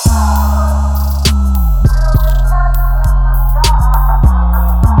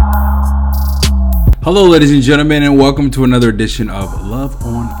Hello, ladies and gentlemen, and welcome to another edition of Love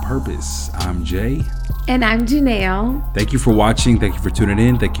on Purpose. I'm Jay. And I'm Janelle. Thank you for watching. Thank you for tuning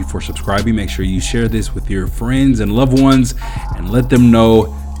in. Thank you for subscribing. Make sure you share this with your friends and loved ones and let them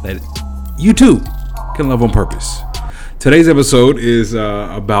know that you too can love on purpose. Today's episode is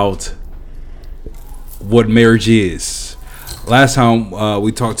about what marriage is. Last time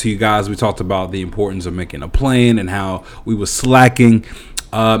we talked to you guys, we talked about the importance of making a plan and how we were slacking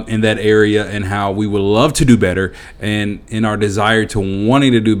in that area and how we would love to do better. And in our desire to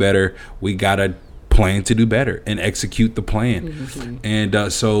wanting to do better, we got to plan to do better and execute the plan. Mm-hmm.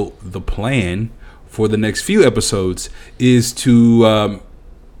 And so the plan for the next few episodes is to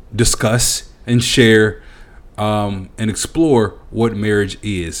discuss and share and explore what marriage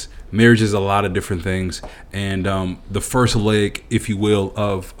is. Marriage is a lot of different things, and the first leg, if you will,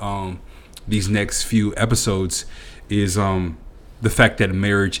 of these next few episodes is the fact that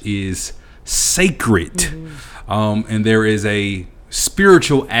marriage is sacred. Mm-hmm. And there is a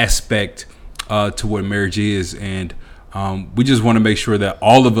spiritual aspect to what marriage is, and we just want to make sure that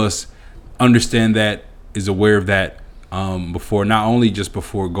all of us understand that, is aware of that, before, not only just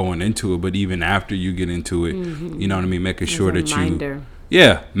before going into it, but even after you get into it. Mm-hmm. You know what I mean? Making sure that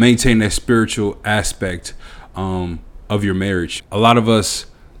you maintain that spiritual aspect of your marriage. A lot of us,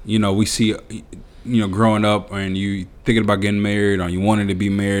 we see, growing up and you thinking about getting married or you wanting to be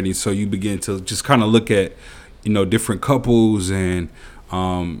married, and so you begin to just kind of look at, different couples, and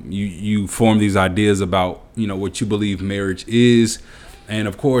you form these ideas about, what you believe marriage is. And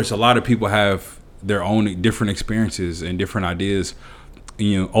of course, a lot of people have their own different experiences and different ideas,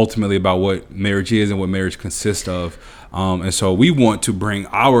 ultimately about what marriage is and what marriage consists of. And so we want to bring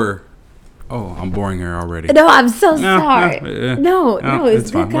our... Oh, I'm boring her already. No, I'm so sorry. No,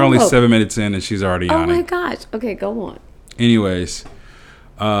 it's fine. We're only 7 minutes in and she's already on it. Oh my gosh. Okay, go on. Anyways,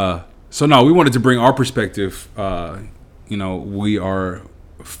 so no, we wanted to bring our perspective. We are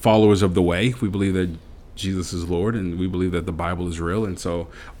followers of the way. We believe that Jesus is Lord, and we believe that the Bible is real. And so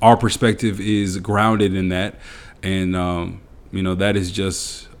our perspective is grounded in that. And, that is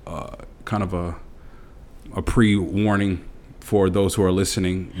just kind of a pre-warning for those who are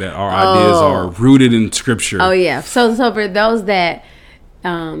listening, that our ideas are rooted in Scripture. Oh yeah. So for those that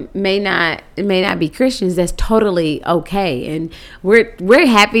may not be Christians, that's totally okay, and we're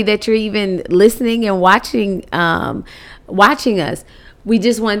happy that you're even listening and watching us. We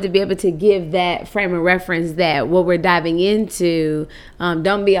just wanted to be able to give that frame of reference that what we're diving into,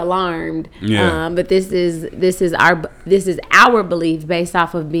 don't be alarmed. Yeah. But this is our belief based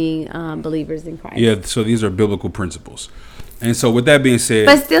off of being believers in Christ. Yeah. So these are biblical principles. And so with that being said,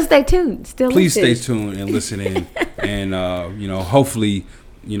 but still stay tuned. Please stay tuned and listen in. And, hopefully,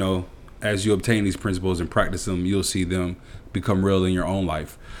 as you obtain these principles and practice them, you'll see them become real in your own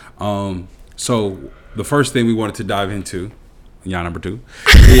life. So the first thing we wanted to dive into, number 2,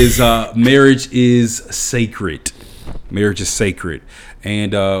 is marriage is sacred. Marriage is sacred.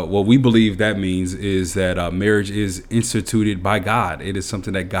 And what we believe that means is that marriage is instituted by God. It is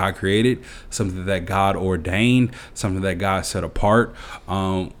something that God created, something that God ordained, something that God set apart.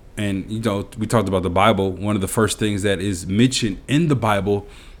 And, we talked about the Bible. One of the first things that is mentioned in the Bible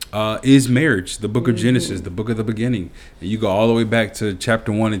is marriage, the book of Genesis, the book of the beginning. And you go all the way back to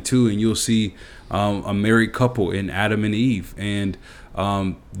chapter 1 and 2, and you'll see a married couple in Adam and Eve. And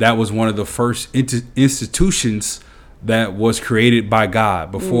that was one of the first institutions that was created by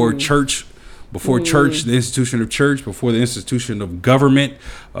God before church, the institution of church, before the institution of government,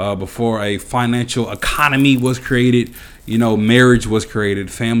 before a financial economy was created. Marriage was created,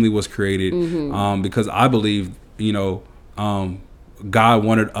 family was created, because I believe, God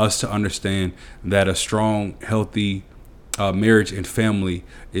wanted us to understand that a strong, healthy marriage and family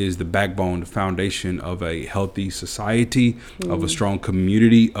is the backbone, the foundation of a healthy society, of a strong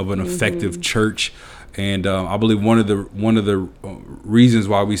community, of an effective church. And I believe one of the reasons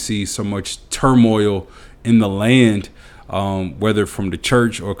why we see so much turmoil in the land, whether from the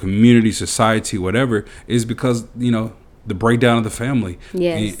church or community, society, whatever, is because the breakdown of the family.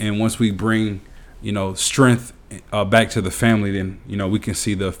 Yes. And once we bring strength back to the family, then we can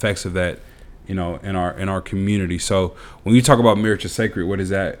see the effects of that in our community. So when you talk about marriage is sacred, what does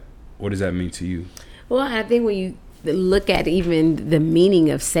that mean to you? Well, I think when you look at even the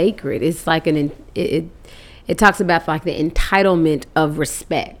meaning of sacred, it's like it talks about like the entitlement of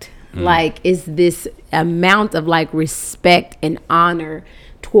respect. Like, is this amount of like respect and honor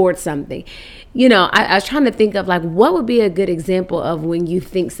towards something? I was trying to think of like what would be a good example of when you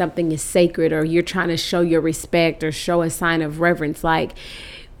think something is sacred or you're trying to show your respect or show a sign of reverence. Like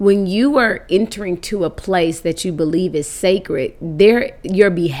when you are entering to a place that you believe is sacred,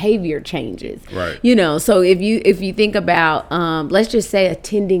 your behavior changes. Right. You know, so if you think about, let's just say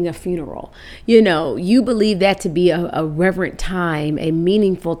attending a funeral, you know, you believe that to be a reverent time, a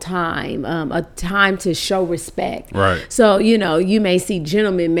meaningful time, a time to show respect. Right. So, you know, you may see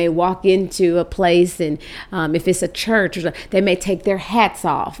gentlemen may walk into a place and if it's a church, they may take their hats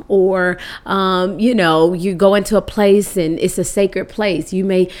off, or, you know, you go into a place and it's a sacred place. You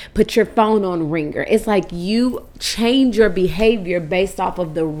may put your phone on ringer. It's like you change your behavior based off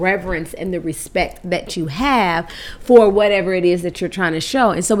of the reverence and the respect that you have for whatever it is that you're trying to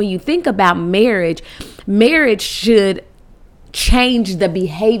show. And so when you think about marriage should change the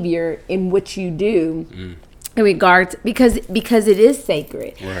behavior in which you do. In regards, because it is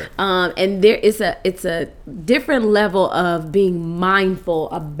sacred, right. And it's a different level of being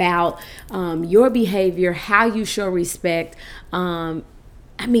mindful about your behavior, how you show respect.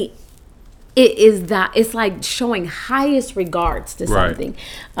 I mean, it's like showing highest regards to something,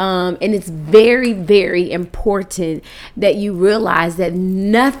 right. And it's very, very important that you realize that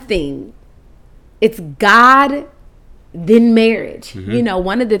it's God, then marriage. Mm-hmm. You know,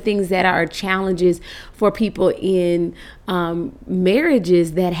 one of the things that are challenges for people in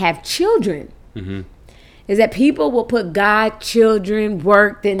marriages that have children, mm-hmm. is that people will put God, children,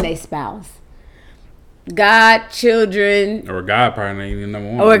 work, then they spouse. God, children, or God probably ain't even number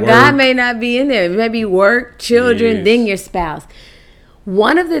one. Or work. God may not be in there. Maybe work, children, yes. Then your spouse.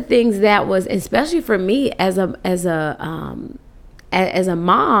 One of the things that was, especially for me as a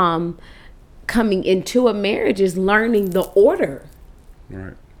mom, coming into a marriage, is learning the order,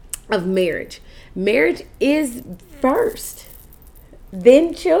 right. of marriage. Marriage is first,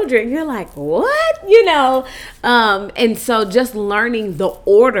 then children. You're like, what? You know, and so just learning the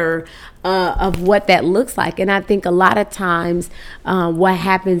order of what that looks like. And I think a lot of times what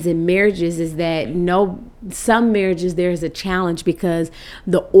happens in marriages is that some marriages there's a challenge because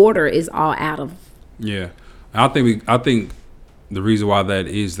the order is all out of. Yeah, I think the reason why that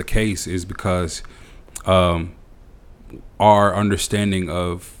is the case is because our understanding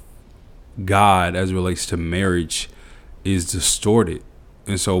of God as it relates to marriage is distorted.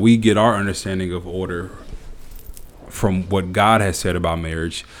 And so we get our understanding of order from what God has said about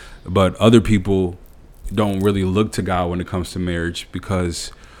marriage, but other people don't really look to God when it comes to marriage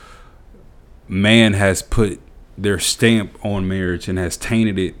because man has put their stamp on marriage and has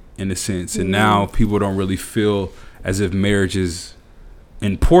tainted it in a sense. And now people don't really feel as if marriage is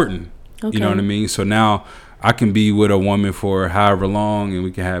important. Okay. You know what I mean? So now I can be with a woman for however long and we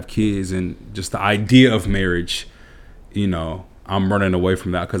can have kids, and just the idea of marriage, you know, I'm running away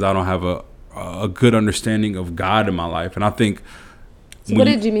from that because I don't have a good understanding of God in my life. And I think. So what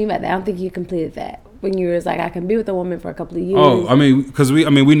did you mean by that? I don't think you completed that when you was like, I can be with a woman for a couple of years. Oh, I mean, because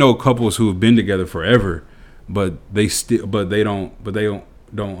we know couples who have been together forever, but they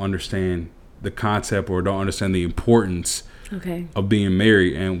don't understand the concept or don't understand the importance of being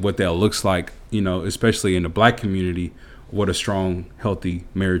married and what that looks like, you know, especially in the Black community, what a strong, healthy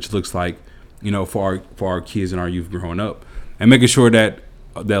marriage looks like, you know, for our kids and our youth growing up, and making sure that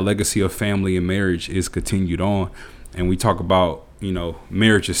that legacy of family and marriage is continued on. And we talk about, you know,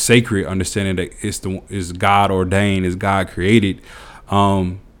 marriage is sacred, understanding that is God ordained, is God created.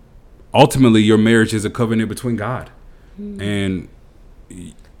 Ultimately, your marriage is a covenant between God, and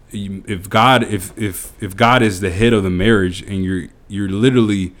if God is the head of the marriage, and you're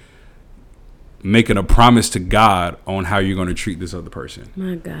literally making a promise to God on how you're going to treat this other person.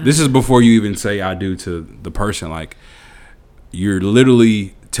 My God. This is before you even say I do to the person. Like, you're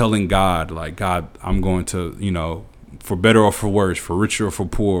literally telling God, like, God, I'm going to, you know, for better or for worse, for richer or for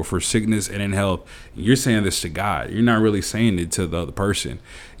poor, for sickness and in health. You're saying this to God. You're not really saying it to the other person.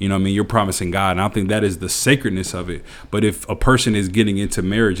 You know what I mean? You're promising God. And I think that is the sacredness of it. But if a person is getting into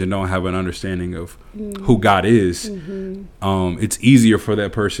marriage and don't have an understanding of who God is, it's easier for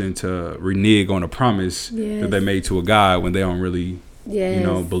that person to renege on a promise that they made to a God when they don't really, you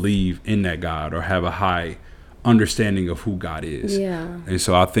know, believe in that God or have a high understanding of who God is. Yeah. And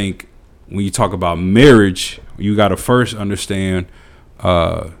so I think when you talk about marriage, you got to first understand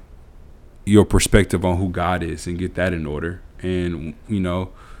your perspective on who God is and get that in order. And, you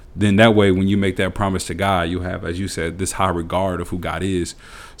know, then that way, when you make that promise to God, you have, as you said, this high regard of who God is.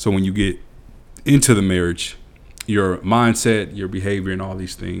 So when you get into the marriage, your mindset, your behavior, and all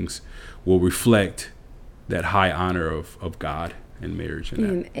these things will reflect that high honor of God in marriage.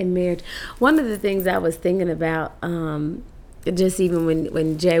 In marriage. One of the things I was thinking about just even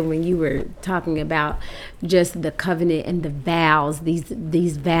when Jay, when you were talking about just the covenant and the vows,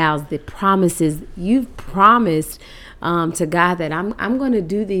 these vows, the promises you've promised to God that I'm going to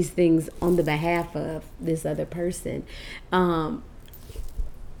do these things on the behalf of this other person.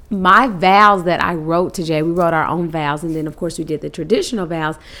 My vows that I wrote to Jay, we wrote our own vows, and then of course we did the traditional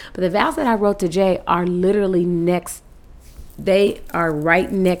vows, but the vows that I wrote to Jay are literally they are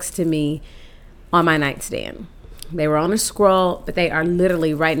right next to me on my nightstand. They were on a scroll, but they are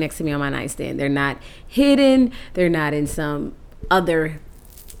literally right next to me on my nightstand. They're not hidden. They're not in some other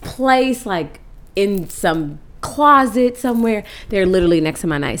place, like in some closet somewhere. They're literally next to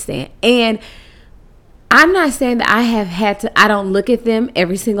my nightstand. And I'm not saying that I don't look at them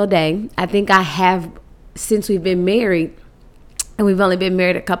every single day. I think I have since we've been married, and we've only been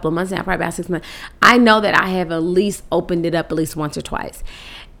married a couple of months now, probably about 6 months. I know that I have at least opened it up at least once or twice.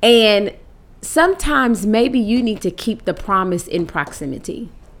 And sometimes maybe you need to keep the promise in proximity.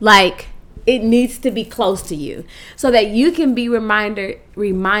 Like, it needs to be close to you so that you can be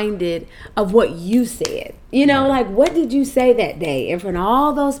reminded of what you said. Like, what did you say that day in front of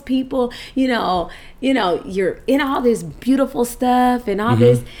all those people? You're in all this beautiful stuff and all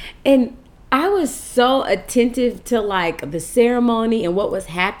this. And I was so attentive to like the ceremony and what was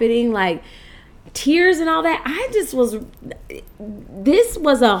happening, like tears and all that. This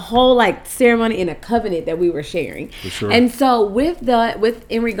was a whole like ceremony and a covenant that we were sharing. For sure. And so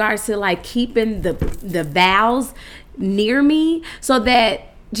in regards to like keeping the vows near me, so that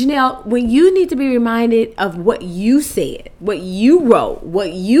Janelle, when you need to be reminded of what you said, what you wrote,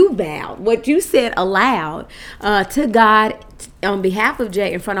 what you vowed, what you said aloud to God on behalf of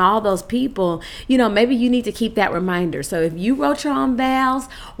Jay in front of all those people, maybe you need to keep that reminder. So if you wrote your own vows,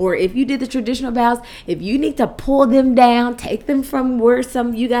 or if you did the traditional vows, if you need to pull them down, take them from where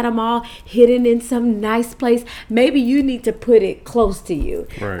you got them all hidden in some nice place, maybe you need to put it close to you.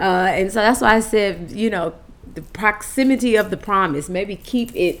 Right. And so that's why I said, the proximity of the promise, maybe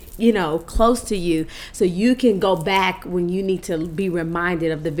keep it, close to you so you can go back when you need to be reminded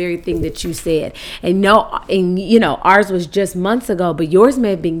of the very thing that you said. And ours was just months ago, but yours may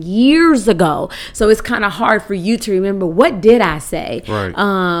have been years ago. So it's kind of hard for you to remember, what did I say? Right.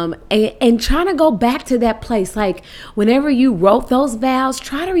 And trying to go back to that place. Like whenever you wrote those vows,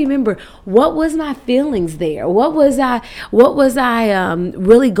 try to remember, what was my feelings there? What was I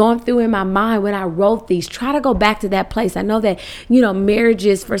really going through in my mind when I wrote these? Try to go back to that place. I know that,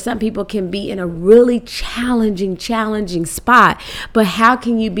 marriages for some people can be in a really challenging spot, but how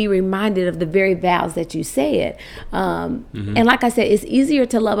can you be reminded of the very vows that you said? And like I said, it's easier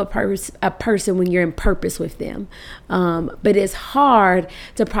to love a person when you're in purpose with them. But it's hard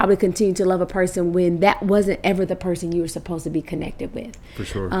to probably continue to love a person when that wasn't ever the person you were supposed to be connected with. For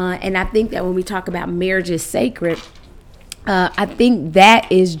sure. And I think that when we talk about marriage is sacred, I think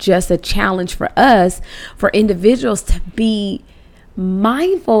that is just a challenge for us, for individuals to be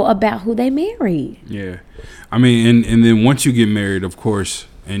mindful about who they marry. Yeah. I mean, and then once you get married, of course,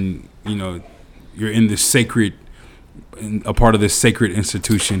 and, you're in this a part of this sacred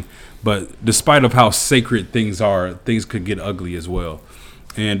institution, but despite of how sacred things are, things could get ugly as well.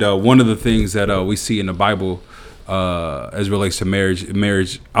 And one of the things that we see in the Bible as it relates to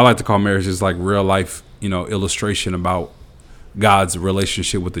marriage, I like to call marriage is like real life, illustration about God's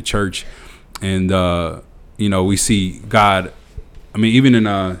relationship with the church. And we see God, I mean, even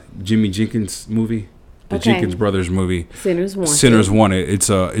in Jimmy Jenkins movie, the Jenkins Brothers movie, Sinners Wanted.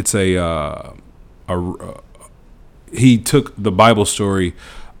 He took the Bible story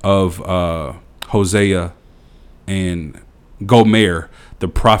of Hosea and Gomer, the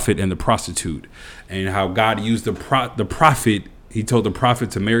prophet and the prostitute, and how God used the prophet. He told the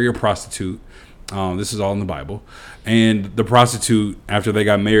prophet to marry a prostitute. This is all in the Bible. And the prostitute, after they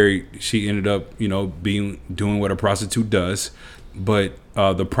got married, she ended up, doing what a prostitute does. But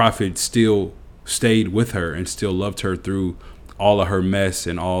the prophet still stayed with her and still loved her through all of her mess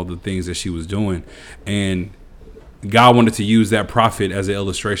and all the things that she was doing. And God wanted to use that prophet as an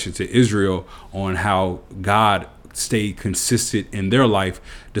illustration to Israel on how God stayed consistent in their life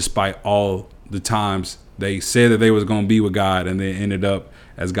despite all the times they said that they was going to be with God, and they ended up,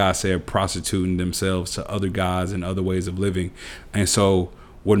 as God said, prostituting themselves to other gods and other ways of living. And so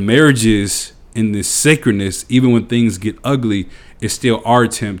what marriage is in this sacredness, even when things get ugly, is still our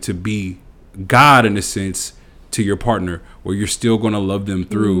attempt to be God in a sense to your partner, where you're still going to love them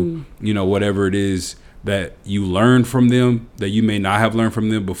through, whatever it is that you learned from them that you may not have learned from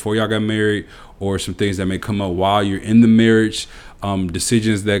them before y'all got married, or some things that may come up while you're in the marriage,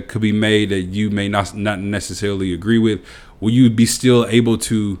 decisions that could be made that you may not necessarily agree with. Will you be still able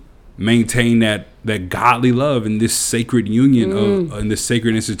to maintain that godly love in this sacred union of in this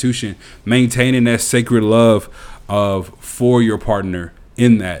sacred institution, maintaining that sacred love for your partner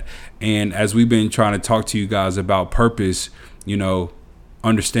in that. And as we've been trying to talk to you guys about purpose,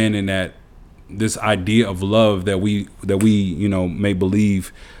 understanding that this idea of love that we may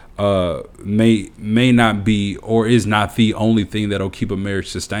believe may not be or is not the only thing that'll keep a marriage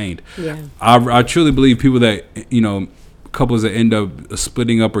sustained. Yeah. I truly believe people that couples that end up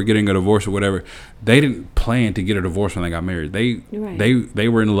splitting up or getting a divorce or whatever, they didn't plan to get a divorce when they got married. They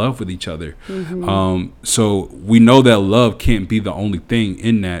were in love with each other. So we know that love can't be the only thing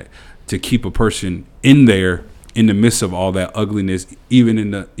in that to keep a person in there in the midst of all that ugliness, even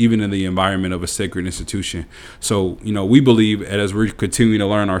in the environment of a sacred institution. So we believe as we're continuing to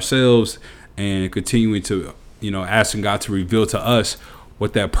learn ourselves and continuing to asking God to reveal to us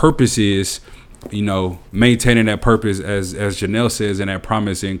what that purpose is, maintaining that purpose as Janelle says, and that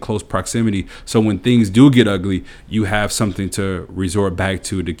promise in close proximity. So when things do get ugly, you have something to resort back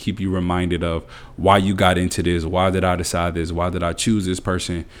to keep you reminded of why you got into this. Why did I decide this? Why did I choose this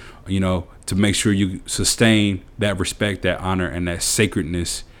person? To make sure you sustain that respect, that honor, and that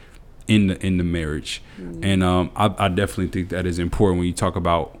sacredness in the marriage. And I definitely think that is important when you talk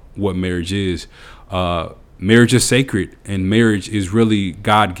about what marriage is. Marriage is sacred, and marriage is really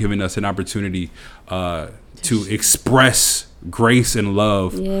God giving us an opportunity to express grace and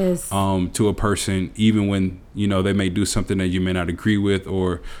love to a person, even when they may do something that you may not agree with,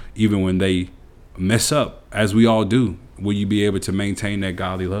 or even when they mess up, as we all do. Will you be able to maintain that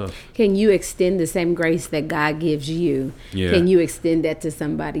godly love? Can you extend the same grace that God gives you? Yeah. Can you extend that to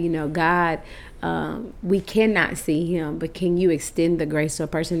somebody? God, we cannot see him, but can you extend the grace to a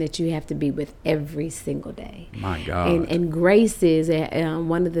person that you have to be with every single day? My God. And grace is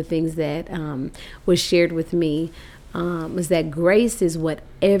one of the things that was shared with me was that grace is what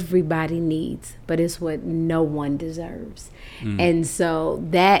everybody needs, but it's what no one deserves. And so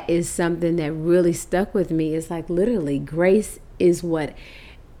that is something that really stuck with me. It's like literally grace is what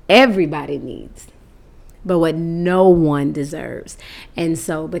everybody needs, but what no one deserves. And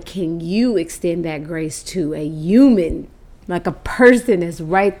so, but can you extend that grace to a human, like a person that's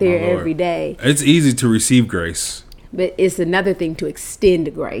right there every day? It's easy to receive grace, but it's another thing to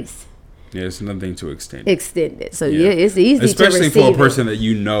extend grace. Yeah, it's another thing to extend it. So it's easy, especially to receive for a person that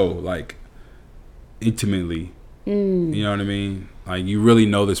like intimately. You know what I mean? Like you really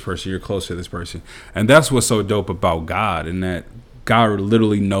know this person, you're close to this person, and that's what's so dope about God, and that God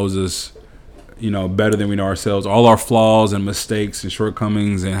literally knows us, better than we know ourselves. All our flaws and mistakes and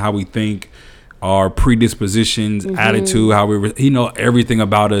shortcomings, and how we think, our predispositions, attitude, how he know everything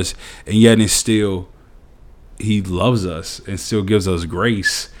about us, and yet and still. He loves us and still gives us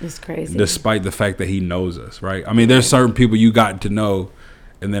grace. It's crazy. Despite the fact that he knows us, right? I mean, there's certain people you got to know,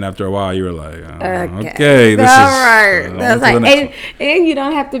 and then after a while, you were like, okay, this is all right. That's like, and you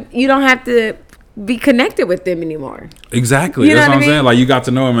don't have to be connected with them anymore. Exactly. That's what I'm saying. Like you got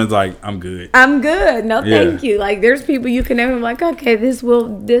to know him and it's like, I'm good. No, thank you. Like there's people you connect with like, okay,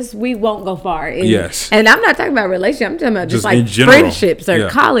 we won't go far. And I'm not talking about relationship. I'm talking about just like friendships or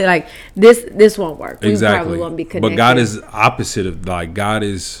college. Like this won't work. Exactly. We probably won't be connected. But God is opposite of like God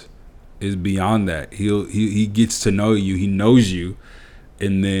is beyond that. He gets to know you. He knows you,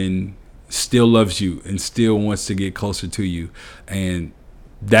 and then still loves you and still wants to get closer to you. And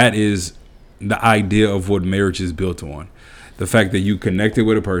that is the idea of what marriage is built on. The fact that you connected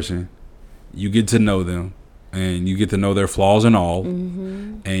with a person, you get to know them, and you get to know their flaws and all,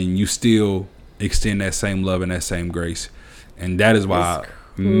 and you still extend that same love and that same grace. And that is why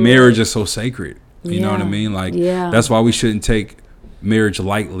marriage is so sacred. You know what I mean? Like that's why we shouldn't take marriage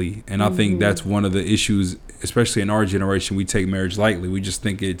lightly. And I think that's one of the issues, especially in our generation. We take marriage lightly. We just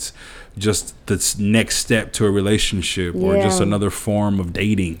think it's just the next step to a relationship or just another form of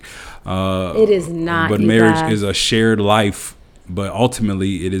dating. It is not. But marriage is a shared life, but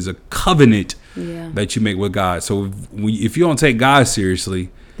ultimately it is a covenant that you make with God. So if you don't take God seriously,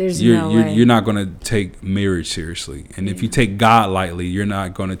 you're not going to take marriage seriously. And if you take God lightly, you're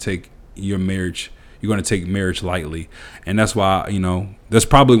not going to take your marriage. You're going to take marriage lightly. And that's why, that's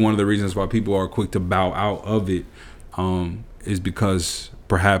probably one of the reasons why people are quick to bow out of it, is because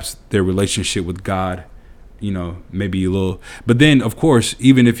perhaps their relationship with God, maybe a little. But then, of course,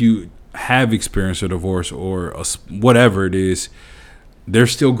 even if you have experienced a divorce or whatever it is,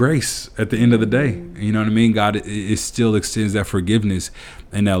 there's still grace at the end of the day. You know what I mean? God it still extends that forgiveness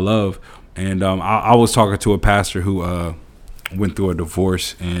and that love. And I was talking to a pastor who went through a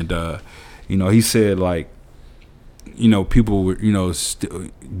divorce, and he said, like, people were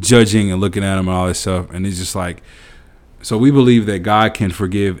judging and looking at him and all this stuff, and it's just like So we believe that God can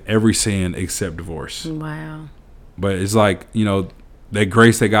forgive every sin except divorce. Wow. But it's like, that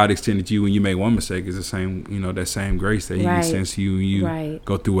grace that God extended to you when you make one mistake is the same, that same grace that He extends to you when you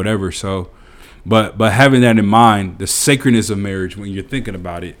go through whatever. So, but having that in mind, the sacredness of marriage, when you're thinking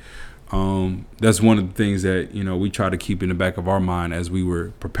about it, that's one of the things that, we try to keep in the back of our mind as we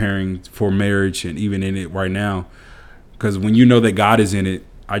were preparing for marriage and even in it right now. Because when you know that God is in it,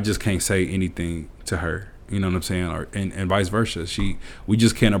 I just can't say anything to her. You know what I'm saying? And vice versa. We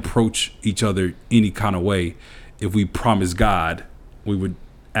just can't approach each other any kind of way. If we promise God, we would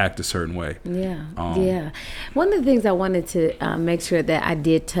act a certain way. Yeah. One of the things I wanted to make sure that I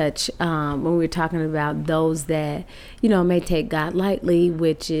did touch when we were talking about those that, may take God lightly,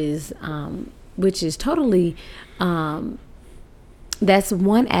 which is totally, that's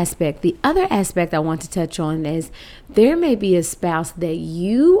one aspect. The other aspect I want to touch on is there may be a spouse that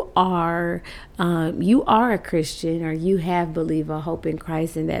you are a Christian, or you have believed or hope in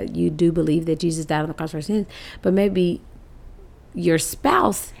Christ, and that you do believe that Jesus died on the cross for sins, but maybe your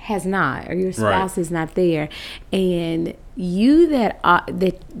spouse has not, or your spouse is not there, and that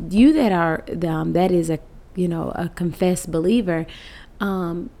is a confessed believer.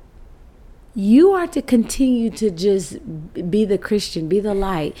 You are to continue to just be the Christian, be the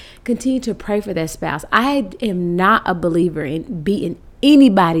light, continue to pray for that spouse. I am not a believer in beating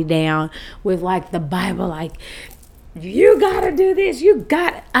anybody down with like the Bible, like, you gotta do this,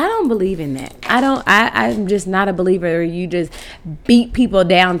 I don't believe in that. I'm just not a believer. You just beat people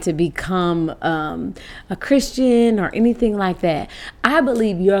down to become a Christian or anything like that. I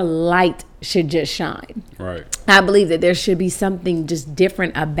believe your light should just shine. Right. I believe that there should be something just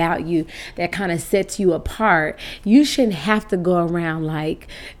different about you that kind of sets you apart. You shouldn't have to go around like,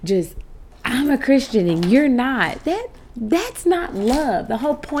 just, I'm a Christian and you're not. That's not love. The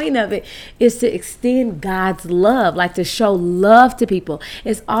whole point of it is to extend God's love, like to show love to people.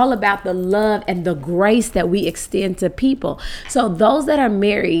 It's all about the love and the grace that we extend to people. So those that are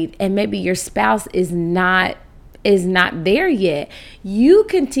married and maybe your spouse is not there yet, you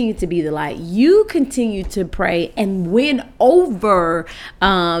continue to be the light. You continue to pray and win over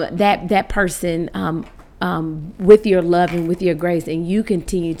that person with your love and with your grace, and you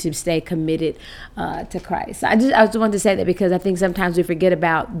continue to stay committed to Christ. I just wanted to say that because I think sometimes we forget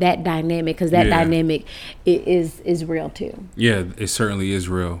about that dynamic, because that dynamic is real too. Yeah, it certainly is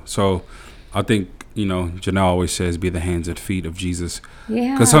real. So I think, Janelle always says, be the hands and feet of Jesus.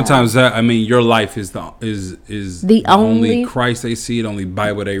 Yeah. Because sometimes your life is the only Christ they see, the only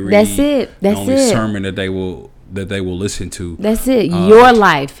Bible they read. That's it. The only sermon that they will listen to. That's it. Your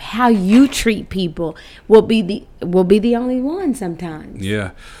life, how you treat people will be the only one sometimes.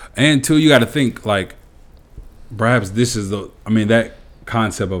 Yeah. And too, you got to think like, perhaps this is that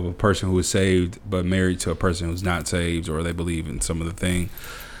concept of a person who is saved but married to a person who's not saved, or they believe in some of the thing.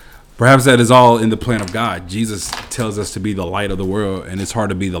 Perhaps that is all in the plan of God. Jesus tells us to be the light of the world, and it's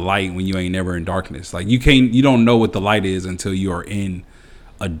hard to be the light when you ain't never in darkness. Like you don't know what the light is until you are in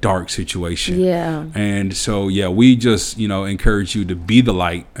a dark situation. Yeah. And so, we just, encourage you to be the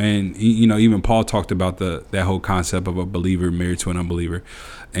light. And, even Paul talked about that whole concept of a believer married to an unbeliever.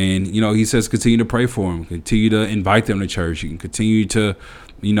 And, he says, continue to pray for them, continue to invite them to church. You can continue to,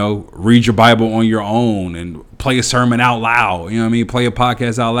 read your Bible on your own and play a sermon out loud. Play a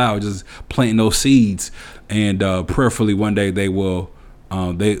podcast out loud, just planting those seeds. And prayerfully one day they'll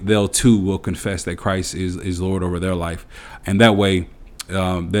too will confess that Christ is Lord over their life. And that way,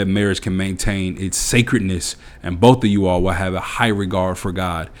 that marriage can maintain its sacredness, and both of you all will have a high regard for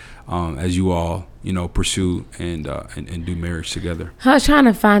God as you all pursue and do marriage together. I was trying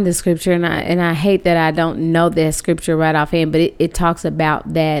to find the scripture, and I hate that I don't know that scripture right offhand, but it talks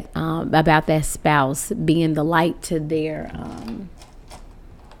about that spouse being the light to their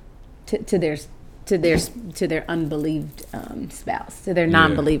to their unbelieved spouse, to their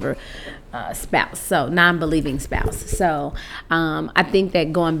non-believer spouse, so non-believing spouse. So I think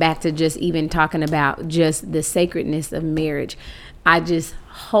that going back to just even talking about just the sacredness of marriage, I just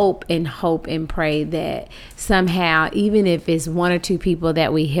hope and pray that somehow, even if it's one or two people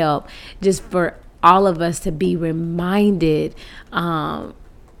that we help, just for all of us to be reminded,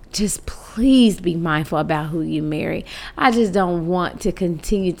 just please be mindful about who you marry. I just don't want to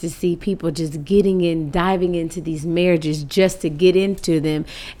continue to see people just diving into these marriages just to get into them,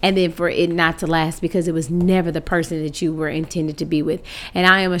 and then for it not to last because it was never the person that you were intended to be with. And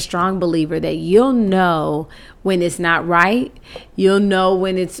I am a strong believer that you'll know when it's not right. You'll know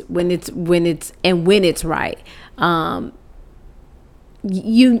when it's right. You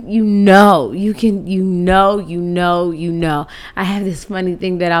know. I have this funny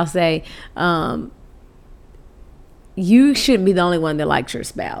thing that I'll say, you shouldn't be the only one that likes your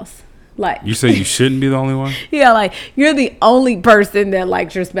spouse. Like, you say you shouldn't be the only one? Yeah, like you're the only person that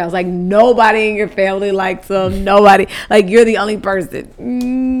likes your spouse. Like nobody in your family likes them. Nobody, like you're the only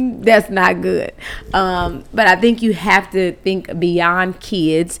person. That's not good. But I think you have to think beyond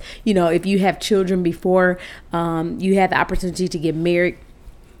kids. You know, if you have children before you have the opportunity to get married,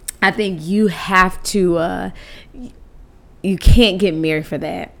 I think you have to. You can't get married for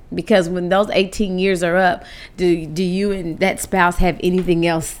that. Because when those 18 years are up, do you and that spouse have anything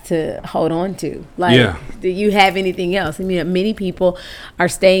else to hold on to? Like, do you have anything else? I mean, many people are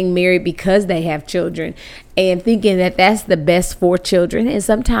staying married because they have children and thinking that that's the best for children. And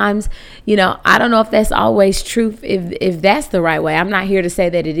sometimes, you know, I don't know if that's always true, if that's the right way. I'm not here to say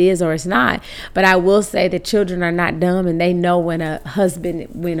that it is or it's not. But I will say that children are not dumb, and they know when a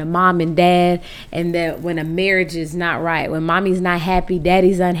mom and dad, and that when a marriage is not right. When mommy's not happy,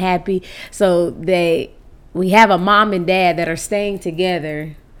 daddy's unhappy. So we have a mom and dad that are staying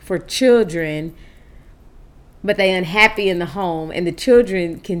together for children, but they unhappy in the home, and the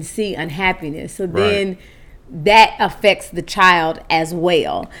children can see unhappiness. So then that affects the child as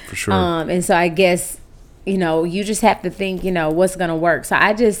well. For sure. And so I guess, you know, you just have to think, you know, what's going to work. So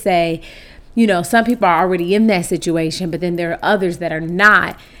I just say, you know, some people are already in that situation, but then there are others that are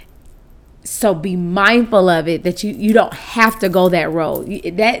not. So be mindful of it, that you don't have to go that road.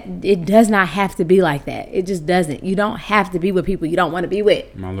 It does not have to be like that. It just doesn't. You don't have to be with people you don't want to be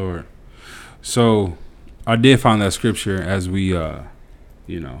with. My Lord. So I did find that scripture as we,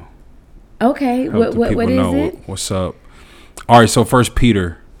 you know. Okay. What is it? What's up? All right. So 1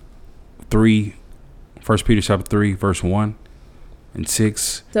 Peter chapter 3, verse 1 and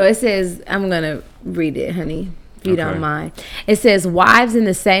 6. So it says, I'm going to read it, honey, if you don't mind. It says, wives, in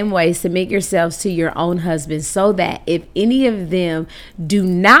the same way, submit yourselves to your own husbands, so that if any of them do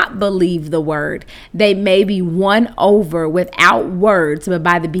not believe the word, they may be won over without words, but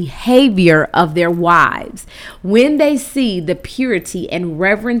by the behavior of their wives. When they see the purity and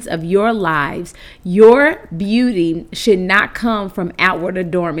reverence of your lives, your beauty should not come from outward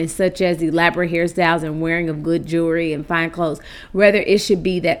adornments, such as elaborate hairstyles and wearing of good jewelry and fine clothes. Rather, it should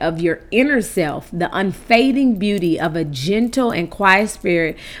be that of your inner self, the unfading beauty of a gentle and quiet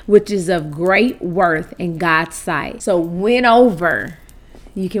spirit, which is of great worth in God's sight. So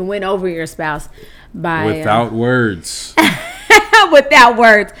you can win over your spouse by without words. Without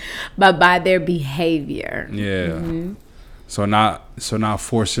words, but by their behavior. Yeah. Mm-hmm. So not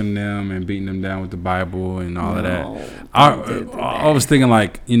forcing them and beating them down with the Bible and all of that. I was thinking,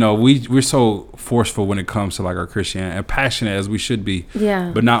 like, you know, we're so forceful when it comes to like our Christianity, and passionate as we should be.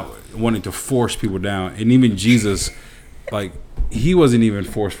 Yeah. But not wanting to force people down. And even Jesus, like, he wasn't even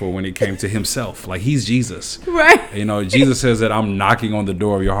forceful when it came to himself. Like, he's Jesus. Right. You know, Jesus says that I'm knocking on the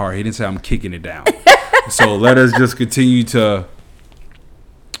door of your heart. He didn't say I'm kicking it down. So let us just continue to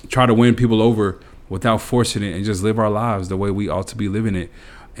try to win people over without forcing it, and just live our lives the way we ought to be living it.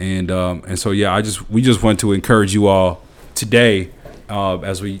 And so, yeah, we just want to encourage you all today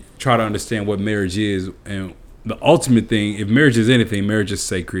as we try to understand what marriage is. And the ultimate thing, if marriage is anything, marriage is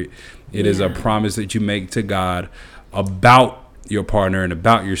sacred. It is a promise that you make to God about your partner and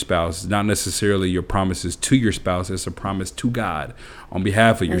about your spouse. It's not necessarily your promises to your spouse. It's a promise to God on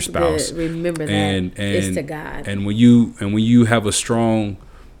behalf of your spouse. Good. Remember that. And it's to God. And when you have a strong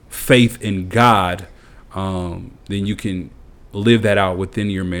faith in God, then you can live that out within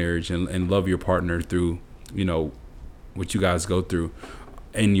your marriage and love your partner through, you know, what you guys go through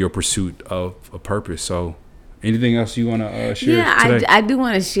in your pursuit of a purpose. So anything else you want to share today? I do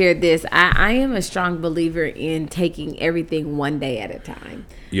want to share this. I am a strong believer in taking everything one day at a time.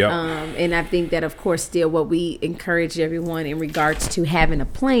 Yep. And I think that, of course, still what we encourage everyone in regards to having a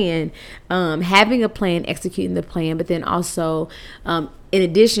plan, executing the plan, but then also in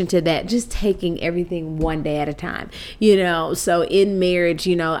addition to that, just taking everything one day at a time, you know. So in marriage,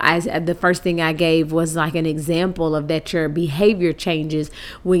 you know, the first thing I gave was like an example of that your behavior changes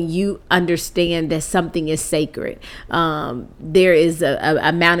when you understand that something is sacred. There is a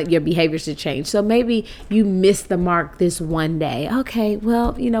amount of your behaviors to change. So maybe you missed the mark this one day. Okay,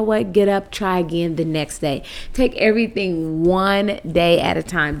 well, you know what? Get up, try again the next day. Take everything one day at a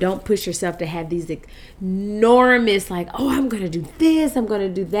time. Don't push yourself to have these enormous, like, oh, I'm going to do this, I'm going to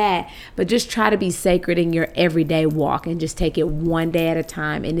do that. But just try to be sacred in your everyday walk and just take it one day at a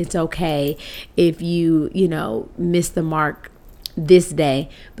time. And it's okay if you miss the mark this day,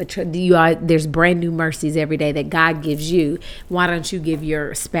 but there's brand new mercies every day that God gives you. Why don't you give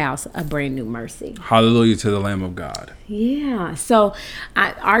your spouse a brand new mercy? Hallelujah to the Lamb of God. Yeah. So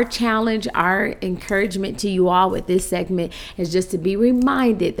our challenge, our encouragement to you all with this segment is just to be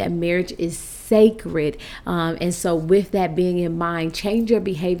reminded that marriage is sacred. And so with that being in mind, change your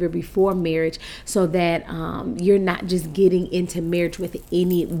behavior before marriage so that you're not just getting into marriage with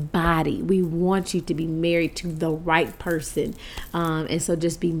anybody. We want you to be married to the right person. And so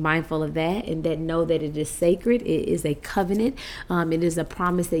just be mindful of that, and that know that it is sacred. It is a covenant. It is a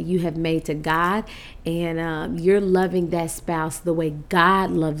promise that you have made to God, and you're loving that spouse the way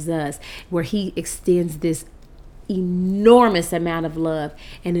God loves us, where he extends this enormous amount of love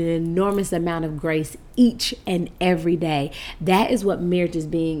and an enormous amount of grace each and every day. That is what marriage is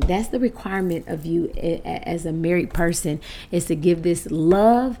being. That's the requirement of you as a married person, is to give this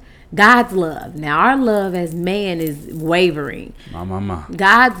love, God's love. Now, our love as man is wavering.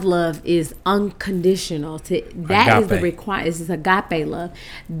 God's love is unconditional. That is the requirement. This is agape love.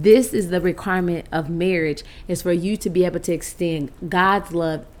 This is the requirement of marriage, is for you to be able to extend God's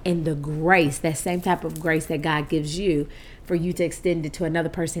love and the grace, that same type of grace that God gives you, for you to extend it to another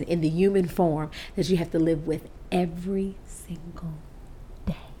person in the human form that you have to live with every single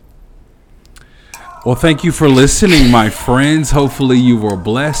day. Well, thank you for listening, my friends. Hopefully you were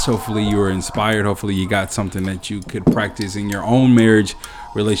blessed. Hopefully you were inspired. Hopefully you got something that you could practice in your own marriage,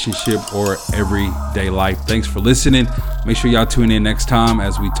 relationship, or everyday life. Thanks for listening. Make sure y'all tune in next time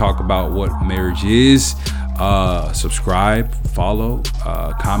as we talk about what marriage is. Subscribe, follow,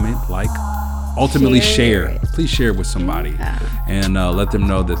 comment, like, ultimately share. Please share it with somebody, and let them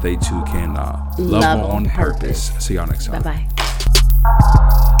know that they too can love on purpose. See y'all next time. Bye-bye.